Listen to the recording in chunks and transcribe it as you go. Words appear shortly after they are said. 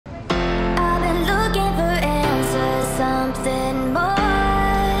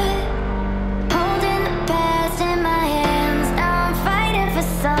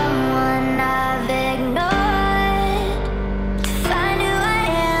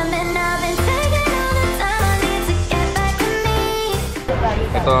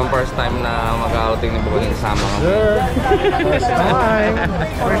Ito ang first time na mag-outing ni Bugoling kasama kami. First time.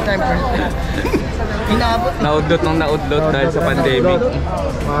 First time. Inabot. Naudlot nung naudlot dahil sa pandemic.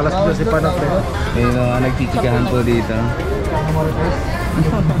 Malas doon si Panat eh. Ayun o, nagchichikahan po dito.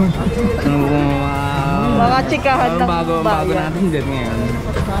 Mga chikahan ng bago natin dyan ngayon.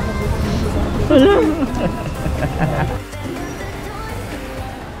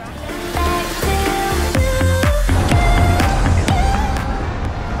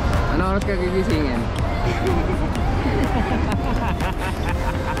 Ano oras ka gigisingin?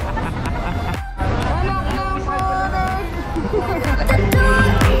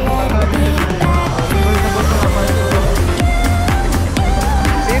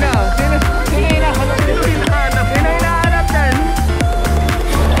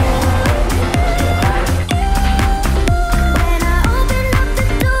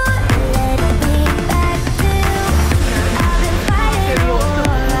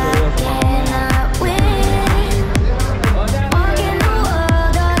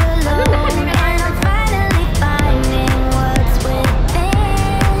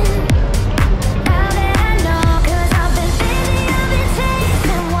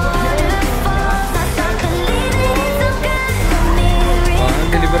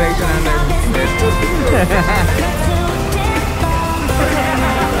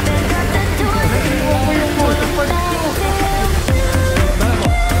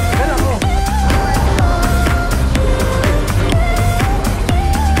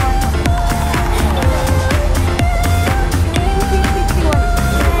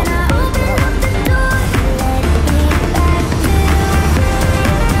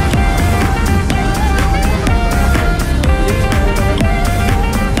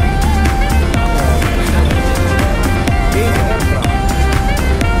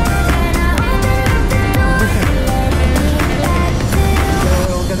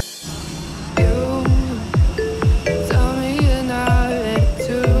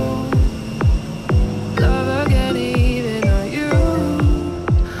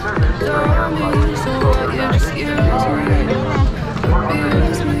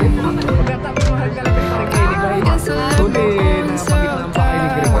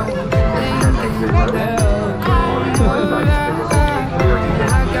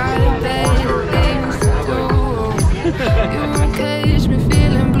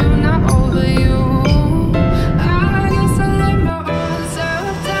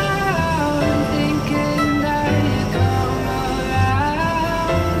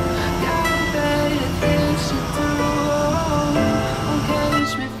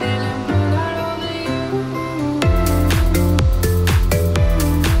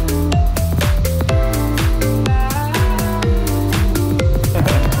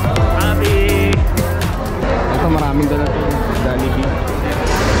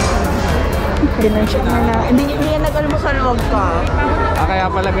 Hindi yan nag-almusal, wag ka. Kaya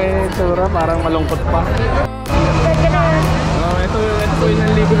pala kayo tsura, parang malungkot pa. Ito yung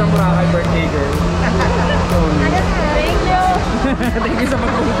nanligo ng Boracay birthday girl. Thank you. Thank you sa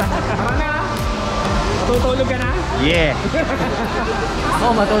pagpunta. Tara na! Matutulog ka na? Yeah! Ako,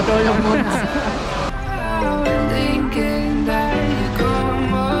 matutulog muna.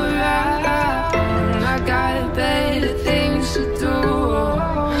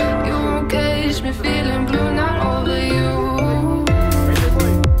 Feeling blue, not over you.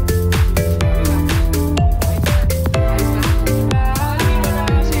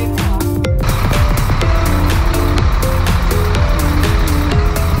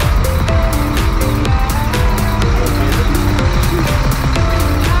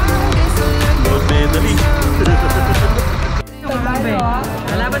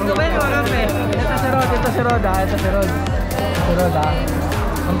 Nalaban ko ba yun, mga kape? Ito si Rod.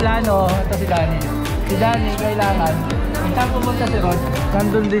 Ang plano, ito si Danny. Si Danny, kailangan, saan pumunta si Rod,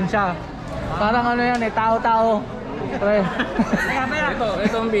 nandun din siya. Parang ano yan eh, tao-tao.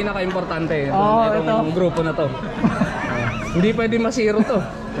 Ito ang pinaka-importante. Itong grupo na to. Hindi pwede masiro to.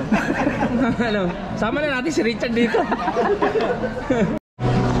 Sama na natin si Richard dito.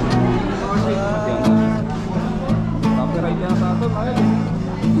 Copyright na sa ito.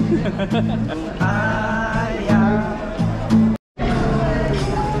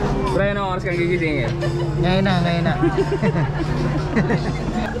 Brian, anong oras kang gigisingin? Ngayon na.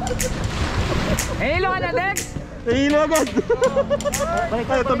 Hilo ka na, Dex! Hilo agad!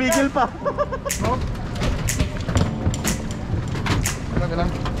 Ay, tumigil pa! Teka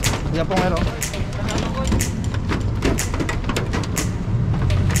lang. Diyan po meron.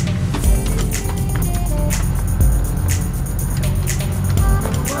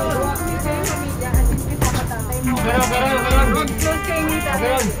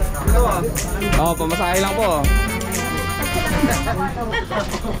 Pero Oh, pamasahe lang po.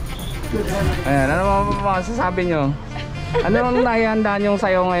 Ayan, ano masasabi nyo? Ano ang nahihanda nyong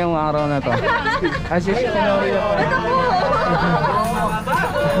sayo ngayong araw na to? As usual.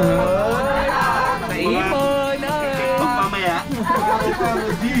 Naipon! Pagpamaya.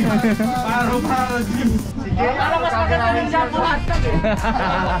 Paro-G. Sige. Para mas magandang siya po hashtag eh.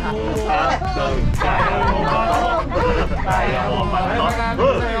 Kaya mo ba?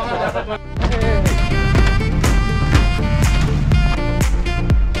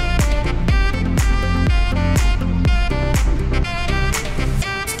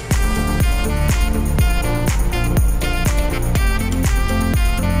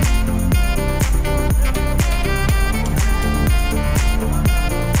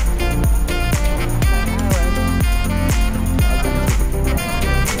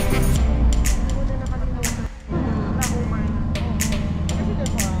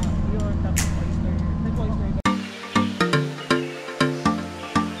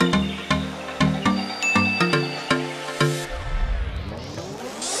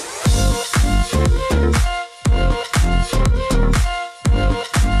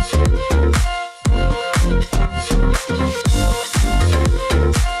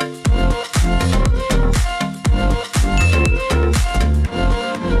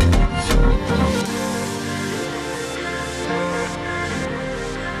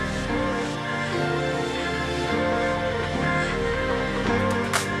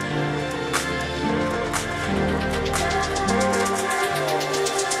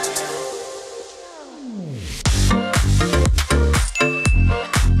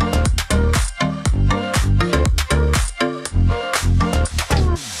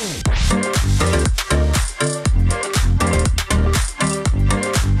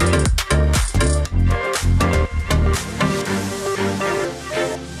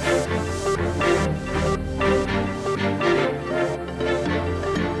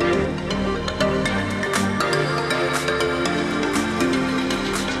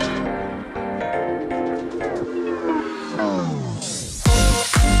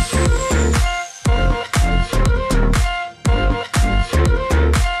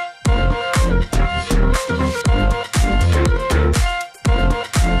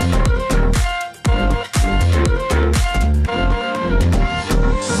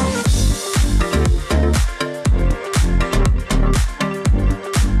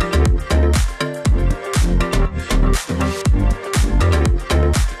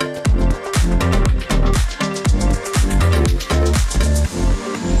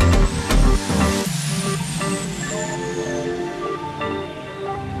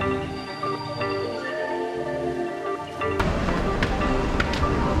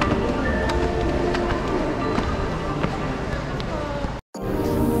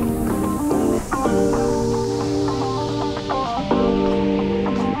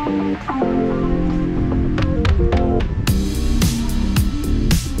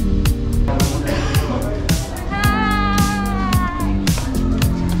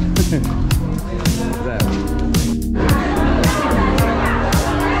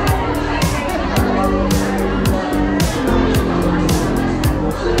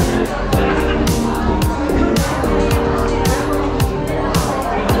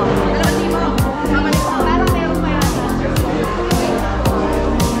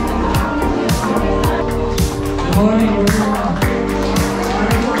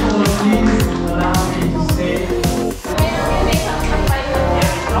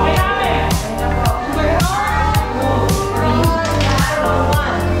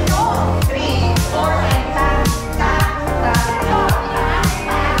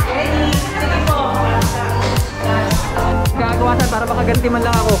 Para makaganti man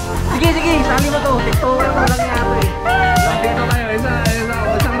lang ako. Sige, sige, sali mo to. TikToker mo lang nga ito eh. Dito kayo, isang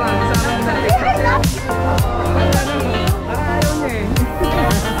run sa TikTok.